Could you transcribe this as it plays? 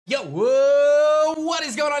Yo, whoa, what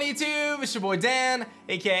is going on YouTube? It's your boy Dan,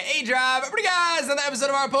 aka aDrive. Everybody guys, another episode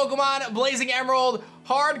of our Pokemon Blazing Emerald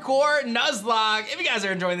Hardcore Nuzlocke. If you guys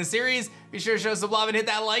are enjoying the series, be sure to show some love and hit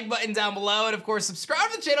that like button down below. And of course,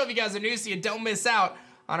 subscribe to the channel if you guys are new so you don't miss out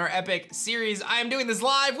on our epic series. I am doing this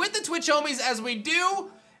live with the Twitch homies as we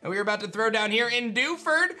do. And we're about to throw down here in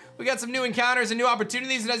Dewford. We got some new encounters and new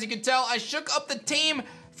opportunities. And as you can tell, I shook up the team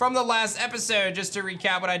from the last episode. Just to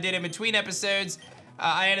recap what I did in between episodes.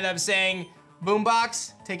 I ended up saying,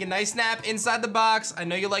 Boombox, take a nice nap inside the box. I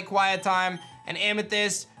know you like quiet time. And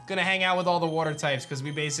Amethyst, gonna hang out with all the water types because we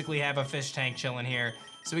basically have a fish tank chilling here.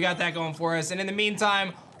 So we got that going for us. And in the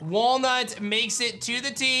meantime, Walnut makes it to the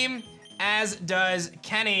team, as does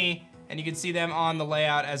Kenny. And you can see them on the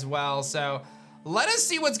layout as well. So let us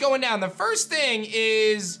see what's going down. The first thing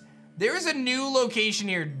is, there is a new location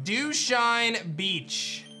here, Dewshine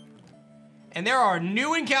Beach. And there are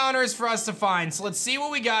new encounters for us to find. So let's see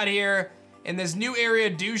what we got here in this new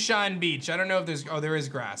area, Dewshine Beach. I don't know if there's, oh, there is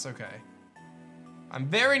grass, okay. I'm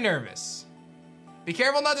very nervous. Be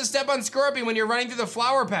careful not to step on Scorpion when you're running through the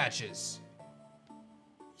flower patches.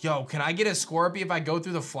 Yo, can I get a Scorpion if I go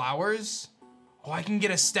through the flowers? Oh, I can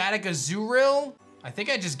get a static Azurill? I think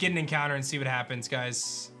I just get an encounter and see what happens,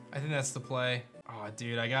 guys. I think that's the play. Oh,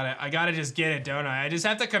 dude, I gotta just get it, don't I? I just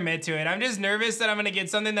have to commit to it. I'm just nervous that I'm gonna get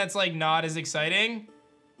something that's like not as exciting.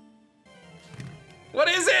 What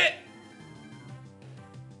is it?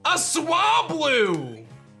 A Swablu!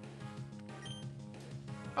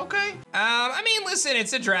 Okay. I mean, listen,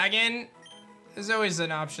 it's a dragon. There's always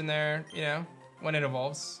an option there, you know, when it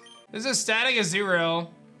evolves. There's a static Azurill.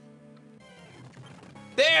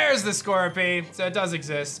 There's the Scorpion, so it does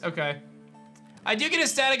exist, okay. I do get a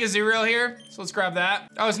static Azurill here, so let's grab that.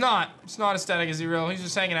 Oh, it's not a static Azurill, he's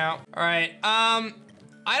just hanging out. All right, I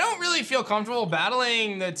don't really feel comfortable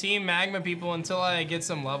battling the Team Magma people until I get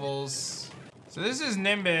some levels. So this is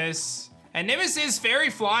Nimbus, and Nimbus is Fairy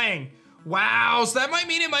Flying. Wow, so that might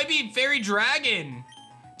mean it might be Fairy Dragon.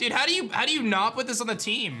 Dude, how do you not put this on the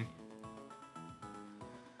team?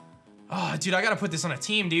 Oh, dude, I gotta put this on a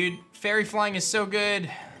team, dude. Fairy Flying is so good.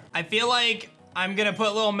 I feel like I'm gonna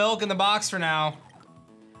put Little Milk in the box for now.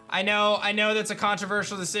 I know that's a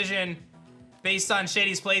controversial decision based on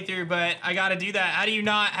Shady's playthrough, but I gotta do that. How do you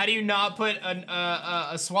not put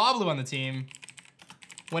a Swablu on the team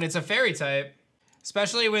when it's a fairy type?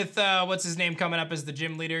 Especially with what's his name coming up as the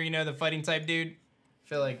gym leader, you know, the fighting type dude. I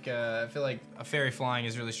feel like a Fairy Flying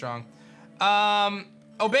is really strong. Oh,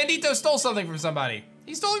 Bandito stole something from somebody.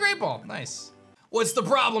 He stole a Great Ball, nice. What's the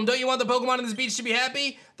problem? Don't you want the Pokemon on this beach to be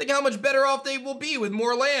happy? Think how much better off they will be with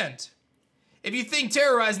more land. If you think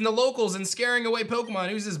terrorizing the locals and scaring away Pokemon,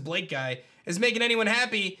 who's this Blake guy, is making anyone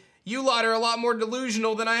happy, you lot are a lot more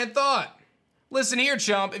delusional than I had thought. Listen here,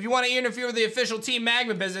 chump, if you want to interfere with the official Team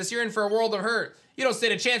Magma business, you're in for a world of hurt. You don't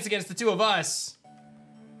stand a chance against the two of us.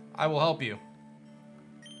 I will help you.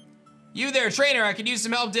 You there, trainer, I could use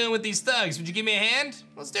some help dealing with these thugs. Would you give me a hand?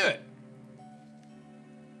 Let's do it.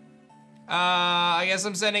 I guess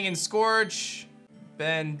I'm sending in Scorch,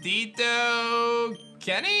 Bandito,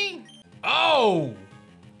 Kenny? Oh!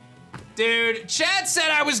 Dude, Chad said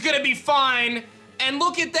I was gonna be fine, and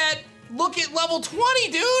look at that, look at level 20,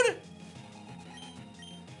 dude!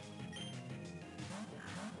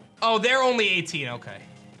 Oh, they're only 18, okay.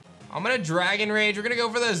 I'm gonna Dragon Rage, we're gonna go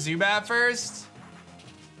for the Zubat first.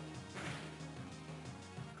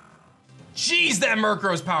 Jeez, that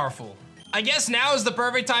Murkrow's powerful. I guess now is the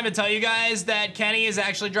perfect time to tell you guys that Kenny is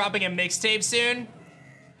actually dropping a mixtape soon.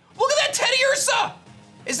 Look at that Teddiursa!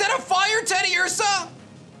 Is that a fire Teddiursa?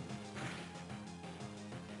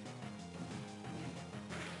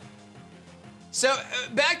 So,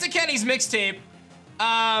 back to Kenny's mixtape.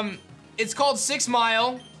 It's called 6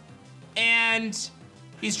 Mile, and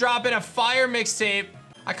he's dropping a fire mixtape.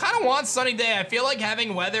 I kind of want Sunny Day. I feel like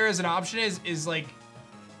having weather as an option is like,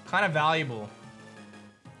 kind of valuable.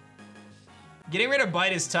 Getting rid of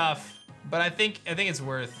Bite is tough, but I think it's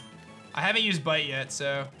worth. I haven't used Bite yet,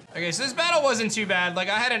 so. Okay, so this battle wasn't too bad. Like,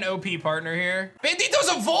 I had an OP partner here.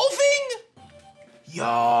 Bandito's evolving? Yo,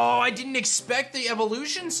 I didn't expect the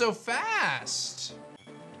evolution so fast.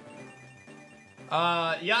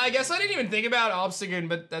 Yeah, I guess I didn't even think about Obstagoon,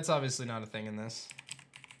 but that's obviously not a thing in this.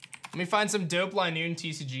 Let me find some dope Linoon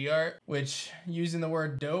TCG art, which using the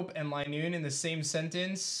word dope and Linoon in the same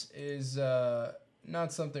sentence is,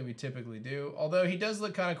 not something we typically do, although he does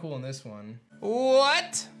look kind of cool in this one.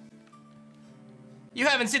 What? You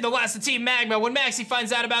haven't seen the last of Team Magma. When Maxie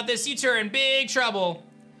finds out about this, you two are in big trouble.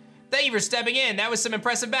 Thank you for stepping in. That was some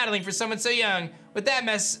impressive battling for someone so young. With that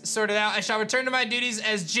mess sorted out, I shall return to my duties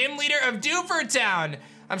as gym leader of Dewford Town.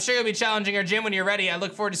 I'm sure you'll be challenging our gym when you're ready. I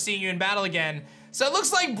look forward to seeing you in battle again. So it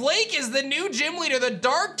looks like Blake is the new gym leader, the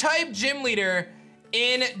dark type gym leader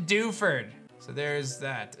in Dewford. So there's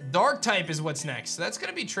that. Dark type is what's next. So that's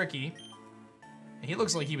gonna be tricky. He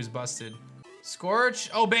looks like he was busted. Scorch,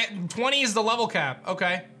 oh, 20 is the level cap,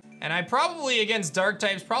 okay. And I probably, against dark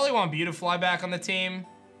types, probably want Beautifly back on the team.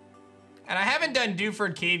 And I haven't done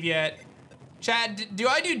Dewford Cave yet. Chat, do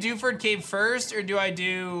I do Dewford Cave first, or do I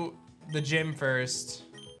do the gym first?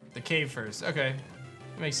 The cave first, okay.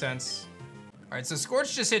 That makes sense. All right, so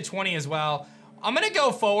Scorch just hit 20 as well. I'm gonna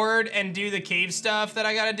go forward and do the cave stuff that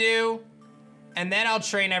I gotta do. And then I'll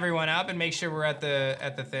train everyone up and make sure we're at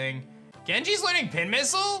the thing. Genji's learning Pin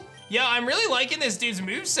Missile? Yo, I'm really liking this dude's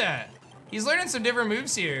moveset. He's learning some different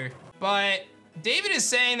moves here. But David is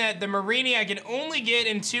saying that the MAREANIE I can only get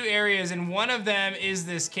in 2 areas, and one of them is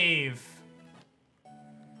this cave.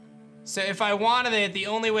 So if I wanted it, the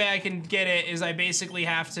only way I can get it is I basically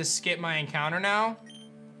have to skip my encounter now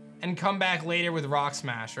and come back later with Rock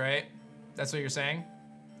Smash, right? That's what you're saying?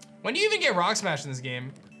 When do you even get Rock Smash in this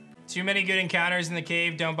game? Too many good encounters in the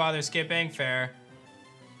cave, don't bother skipping, fair.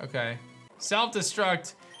 Okay.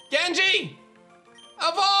 Self-destruct. Genji!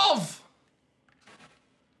 Evolve!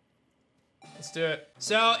 Let's do it.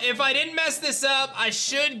 So if I didn't mess this up, I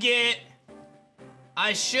should get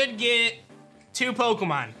 2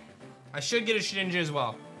 Pokemon. I should get a Shedinja as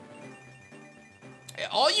well.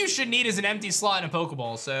 All you should need is an empty slot and a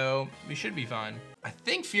Pokeball, so we should be fine. I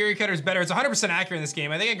think Fury Cutter is better. It's 100% accurate in this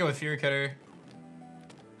game. I think I'd go with Fury Cutter.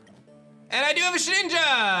 And I do have a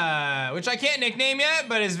Shedinja, which I can't nickname yet,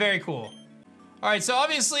 but is very cool. All right, so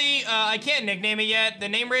obviously, I can't nickname it yet. The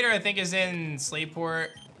name raider, I think, is in Slateport.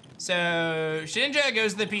 So Shedinja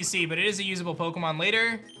goes to the PC, but it is a usable Pokemon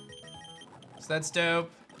later. So that's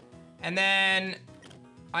dope. And then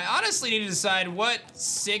I honestly need to decide what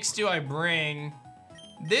 6 do I bring.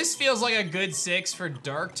 This feels like a good 6 for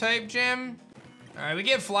Dark type gym. All right, we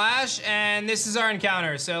get Flash, and this is our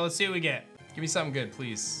encounter. So let's see what we get. Give me something good,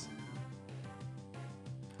 please.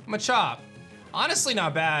 Machop. Honestly,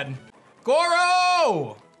 not bad.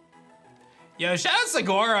 Goro! Yo, shoutouts to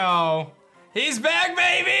Goro. He's back,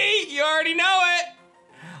 baby! You already know it.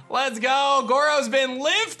 Let's go. Goro's been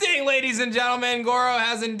lifting, ladies and gentlemen. Goro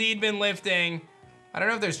has indeed been lifting. I don't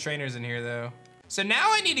know if there's trainers in here, though. So now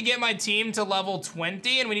I need to get my team to level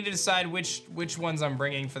 20, and we need to decide which ones I'm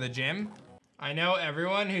bringing for the gym. I know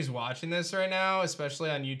everyone who's watching this right now,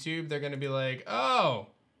 especially on YouTube, they're gonna be like, oh,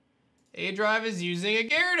 aDrive is using a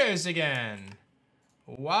Gyarados again.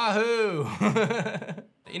 Wahoo.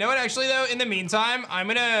 You know what, actually though, in the meantime, I'm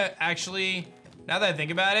gonna actually, now that I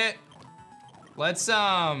think about it, let's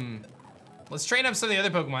train up some of the other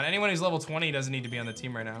Pokemon. Anyone who's level 20 doesn't need to be on the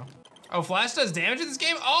team right now. Oh, Flash does damage in this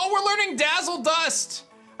game? Oh, we're learning Dazzle Dust.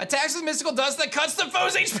 Attacks with mystical dust that cuts the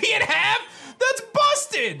foe's HP in half? That's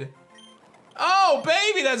busted. Oh,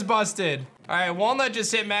 baby, that's busted. All right, Walnut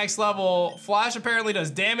just hit max level. Flash apparently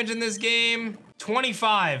does damage in this game.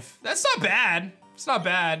 25, that's not bad. It's not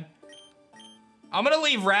bad. I'm gonna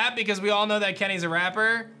leave rap because we all know that Kenny's a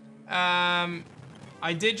rapper.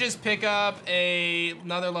 I did just pick up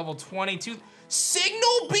another level 22.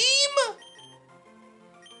 Signal Beam?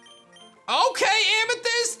 Okay,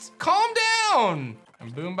 Amethyst, calm down.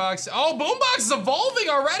 And Boombox, oh, Boombox is evolving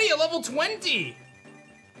already at level 20.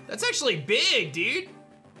 That's actually big, dude.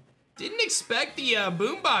 Didn't expect the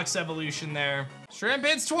Boombox evolution there. Shrimp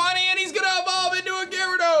hits 20 and he's gonna evolve into a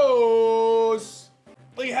Gyarados.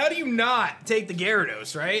 Like, how do you not take the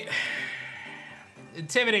Gyarados, right?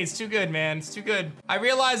 Intimidate's too good, man, it's too good. I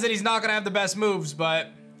realize that he's not gonna have the best moves, but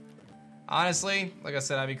honestly, like I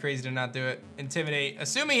said, I'd be crazy to not do it. Intimidate,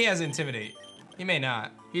 assuming he has Intimidate. He may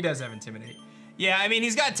not, he does have Intimidate. Yeah, I mean,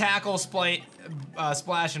 he's got Tackle,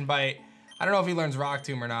 Splash, and Bite. I don't know if he learns Rock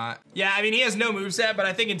Tomb or not. Yeah, I mean, he has no moveset, but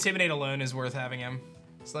I think Intimidate alone is worth having him.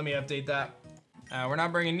 So let me update that. We're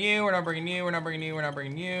not bringing you, we're not bringing you, we're not bringing you, we're not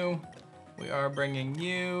bringing you. We are bringing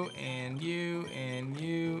you, and you, and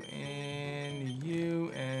you, and you,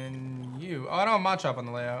 and you. Oh, I don't have Machop on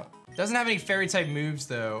the layout. Doesn't have any fairy type moves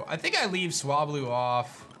though. I think I leave Swablu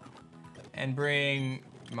off and bring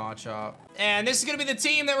Machop. And this is gonna be the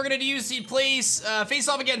team that we're gonna use to face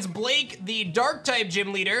off against Blake, the dark type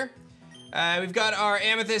gym leader. We've got our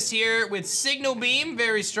Amethyst here with Signal Beam,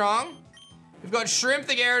 very strong. We've got Shrimp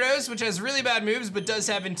the Gyarados, which has really bad moves, but does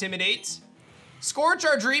have Intimidate. Scorch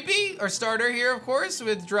our Dreepy, our starter here, of course,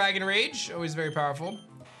 with Dragon Rage, always very powerful.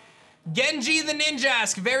 Genji the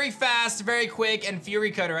Ninjask, very fast, very quick, and Fury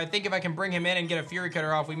Cutter. I think if I can bring him in and get a Fury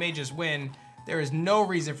Cutter off, we may just win. There is no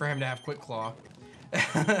reason for him to have Quick Claw.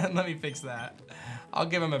 Let me fix that. I'll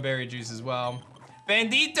give him a Berry Juice as well.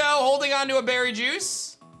 Bandito holding on to a Berry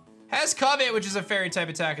Juice. Has Covet, which is a fairy type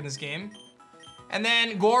attack in this game. And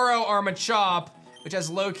then Goro or Machop, which has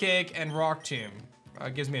low kick and rock tomb.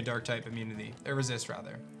 Gives me a dark type immunity, or resist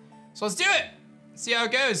rather. So let's do it. See how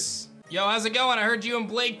it goes. Yo, how's it going? I heard you and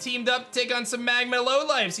Blake teamed up to take on some Magma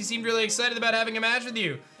lowlifes. He seemed really excited about having a match with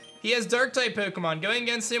you. He has dark type Pokemon. Going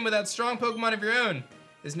against him without strong Pokemon of your own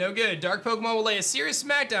is no good. Dark Pokemon will lay a serious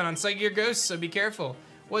smackdown on Psychic Ghosts, so be careful.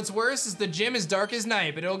 What's worse is the gym is dark as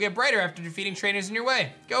night, but it'll get brighter after defeating trainers in your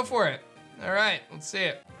way. Go for it. All right, let's see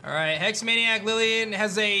it. All right, Hexmaniac Lillian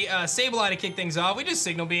has a Sableye to kick things off. We just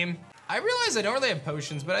Signal Beam. I realize I don't really have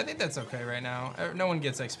potions, but I think that's okay right now. No one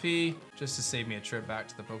gets XP, just to save me a trip back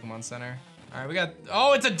to the Pokemon Center. All right, we got,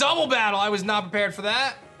 oh, it's a double battle. I was not prepared for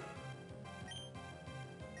that.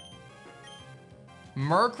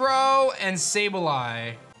 Murkrow and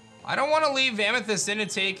Sableye. I don't want to leave Amethyst in to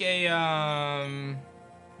take a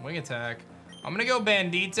wing attack. I'm gonna go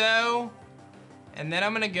Bandito, and then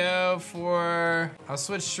I'm gonna go for, I'll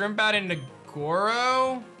switch Shrimp out into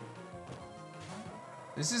Goro.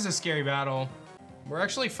 This is a scary battle. We're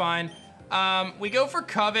actually fine. We go for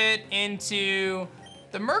Covet into,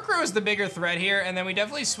 the Murkrow is the bigger threat here, and then we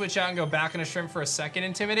definitely switch out and go back into Shrimp for a second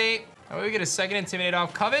Intimidate. That way we get a second Intimidate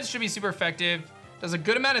off. Covet should be super effective. Does a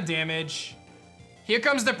good amount of damage. Here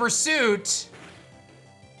comes the Pursuit.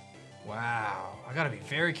 Wow, I gotta be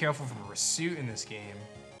very careful for Pursuit in this game.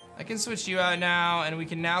 I can switch you out now, and we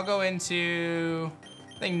can now go into,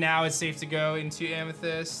 I think now it's safe to go into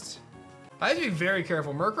Amethyst. I have to be very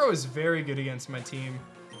careful. Murkrow is very good against my team.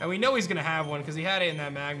 And we know he's gonna have one because he had it in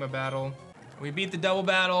that Magma battle. We beat the double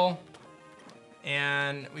battle,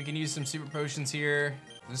 and we can use some super potions here.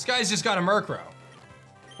 This guy's just got a Murkrow.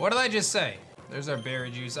 What did I just say? There's our berry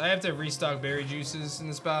juice. I have to restock berry juices in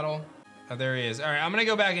this battle. Oh, there he is. All right, I'm gonna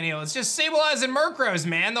go back and heal. It's just Sableyes and Murkrows,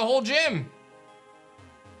 man, the whole gym.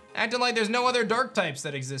 Acting like there's no other dark types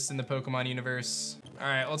that exist in the Pokemon universe. All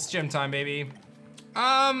right, let's gym time, baby.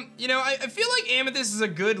 You know, I feel like Amethyst is a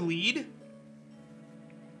good lead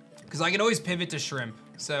because I can always pivot to Shrimp.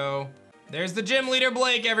 So there's the gym leader,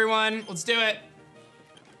 Blake, everyone. Let's do it.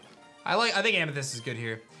 I think Amethyst is good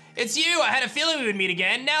here. It's you, I had a feeling we would meet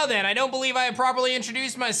again. Now then, I don't believe I have properly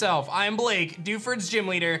introduced myself. I am Blake, Dewford's gym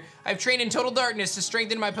leader. I've trained in total darkness to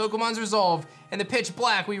strengthen my Pokemon's resolve. In the pitch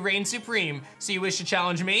black, we reign supreme. So you wish to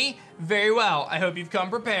challenge me? Very well, I hope you've come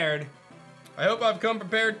prepared. I hope I've come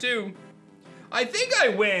prepared too. I think I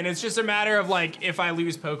win, it's just a matter of like, if I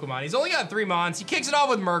lose Pokemon. He's only got 3 Mons, he kicks it off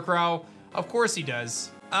with Murkrow. Of course he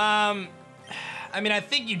does. I mean, I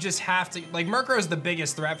think you just have to, like Murkrow is the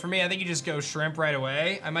biggest threat for me. I think you just go Shrimp right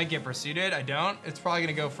away. I might get Pursuited, I don't. It's probably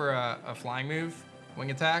gonna go for a flying move,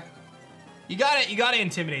 wing attack. You gotta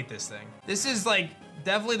intimidate this thing. This is like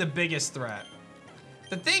definitely the biggest threat.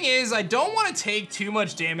 The thing is, I don't wanna take too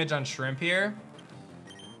much damage on Shrimp here.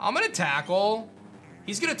 I'm gonna tackle.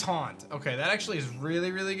 He's gonna taunt. Okay, that actually is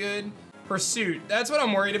really, really good. Pursuit, that's what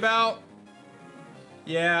I'm worried about.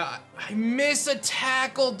 Yeah, I miss a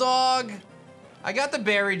tackle, dog. I got the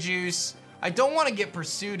berry juice. I don't want to get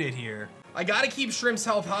Pursuited here. I gotta keep Shrimp's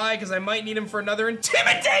health high because I might need him for another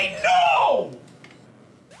Intimidate. No!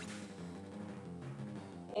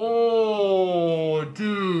 Oh,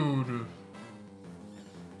 dude.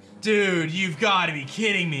 Dude, you've got to be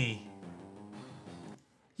kidding me.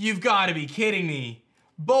 You've got to be kidding me.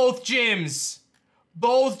 Both gyms.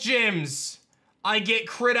 I get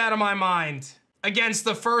crit out of my mind against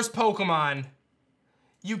the first Pokemon.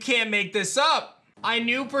 You can't make this up. I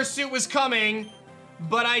knew Pursuit was coming,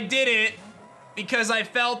 but I did it because I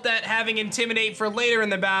felt that having Intimidate for later in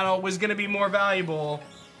the battle was gonna be more valuable,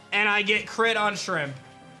 and I get crit on Shrimp.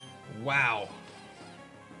 Wow.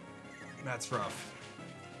 That's rough.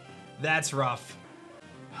 That's rough.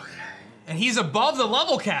 Okay. And he's above the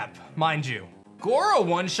level cap, mind you. Goro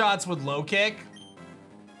one-shots with low kick,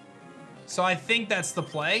 so I think that's the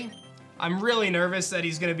play. I'm really nervous that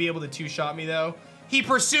he's gonna be able to two-shot me though. He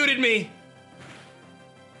Pursuited me.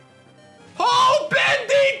 Oh,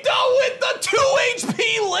 Bandito with the 2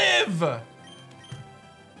 HP live.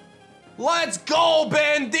 Let's go,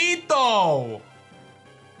 Bandito.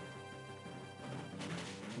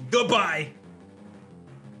 Goodbye.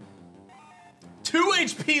 2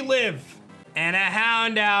 HP live. And a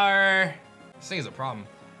Houndour. This thing is a problem.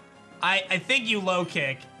 I think you low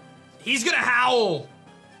kick. He's gonna howl.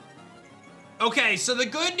 Okay, so the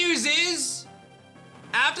good news is,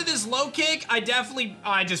 after this low kick, I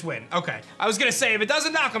just win. Okay, I was gonna say, if it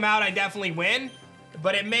doesn't knock him out, I definitely win,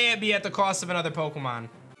 but it may be at the cost of another Pokemon.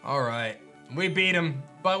 All right, we beat him,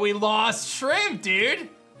 but we lost Shrimp, dude.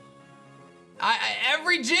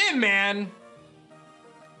 Every gym, man.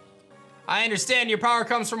 I understand your power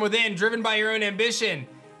comes from within, driven by your own ambition.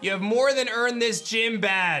 You have more than earned this gym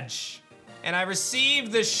badge. And I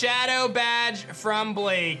received the shadow badge from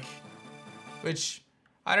Blake, which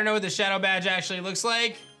I don't know what the shadow badge actually looks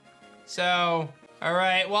like. So, all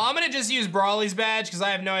right, well, I'm gonna just use Brawly's badge because I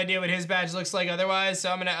have no idea what his badge looks like otherwise,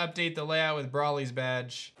 so I'm gonna update the layout with Brawly's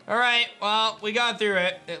badge. All right, well, we got through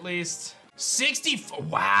it, at least. 60,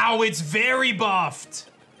 wow, it's very buffed.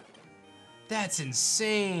 That's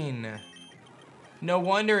insane. No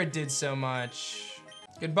wonder it did so much.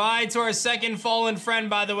 Goodbye to our second fallen friend,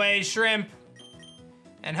 by the way, Shrimp.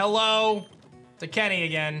 And hello to Kenny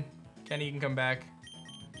again. Kenny, you can come back.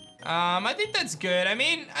 I think that's good. I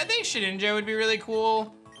mean, I think Shedinja would be really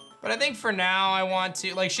cool, but I think for now I want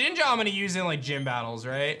to, like, Shedinja I'm gonna use in like gym battles,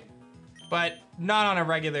 right? But not on a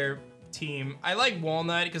regular team. I like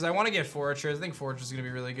Walnut because I want to get Fortress. I think Fortress is gonna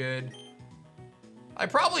be really good.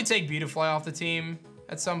 I'd probably take Beautifly off the team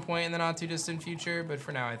at some point in the not too distant future, but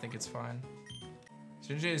for now I think it's fine.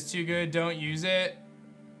 Shedinja is too good, don't use it.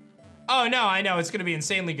 Oh no, I know, it's gonna be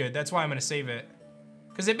insanely good. That's why I'm gonna save it.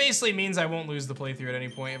 Because it basically means I won't lose the playthrough at any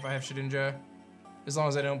point if I have Shedinja. As long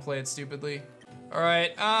as I don't play it stupidly. All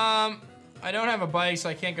right, I don't have a bike, so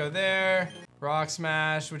I can't go there. Rock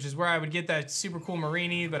Smash, which is where I would get that super cool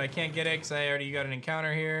MAREANIE, but I can't get it because I already got an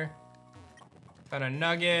encounter here. Found a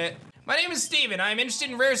nugget. My name is Steven. I'm interested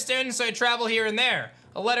in rare stones, so I travel here and there.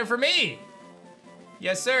 A letter for me.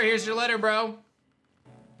 Yes, sir, here's your letter, bro.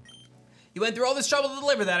 You went through all this trouble to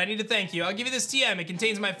deliver that. I need to thank you. I'll give you this TM. It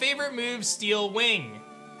contains my favorite move, Steel Wing.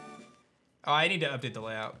 Oh, I need to update the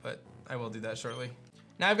layout, but I will do that shortly.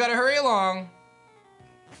 Now I've got to hurry along.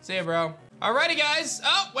 See ya, bro. Alrighty, guys.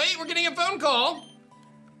 Oh, wait, we're getting a phone call.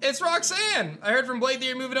 It's Roxanne. I heard from Blake that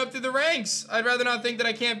you're moving up through the ranks. I'd rather not think that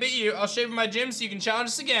I can't beat you. I'll shape in my gym so you can challenge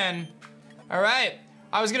us again. All right.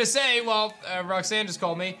 I was gonna say, well, Roxanne just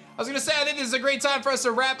called me. I was gonna say, I think this is a great time for us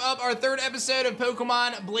to wrap up our third episode of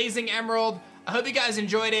Pokemon Blazing Emerald. I hope you guys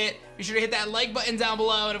enjoyed it. Be sure to hit that like button down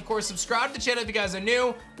below, and of course, subscribe to the channel if you guys are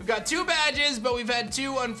new. We've got 2 badges, but we've had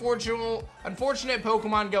 2 unfortunate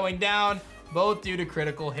Pokemon going down, both due to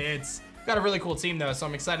critical hits. Got a really cool team though, so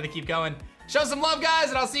I'm excited to keep going. Show some love, guys,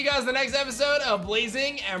 and I'll see you guys in the next episode of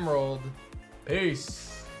Blazing Emerald.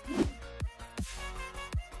 Peace.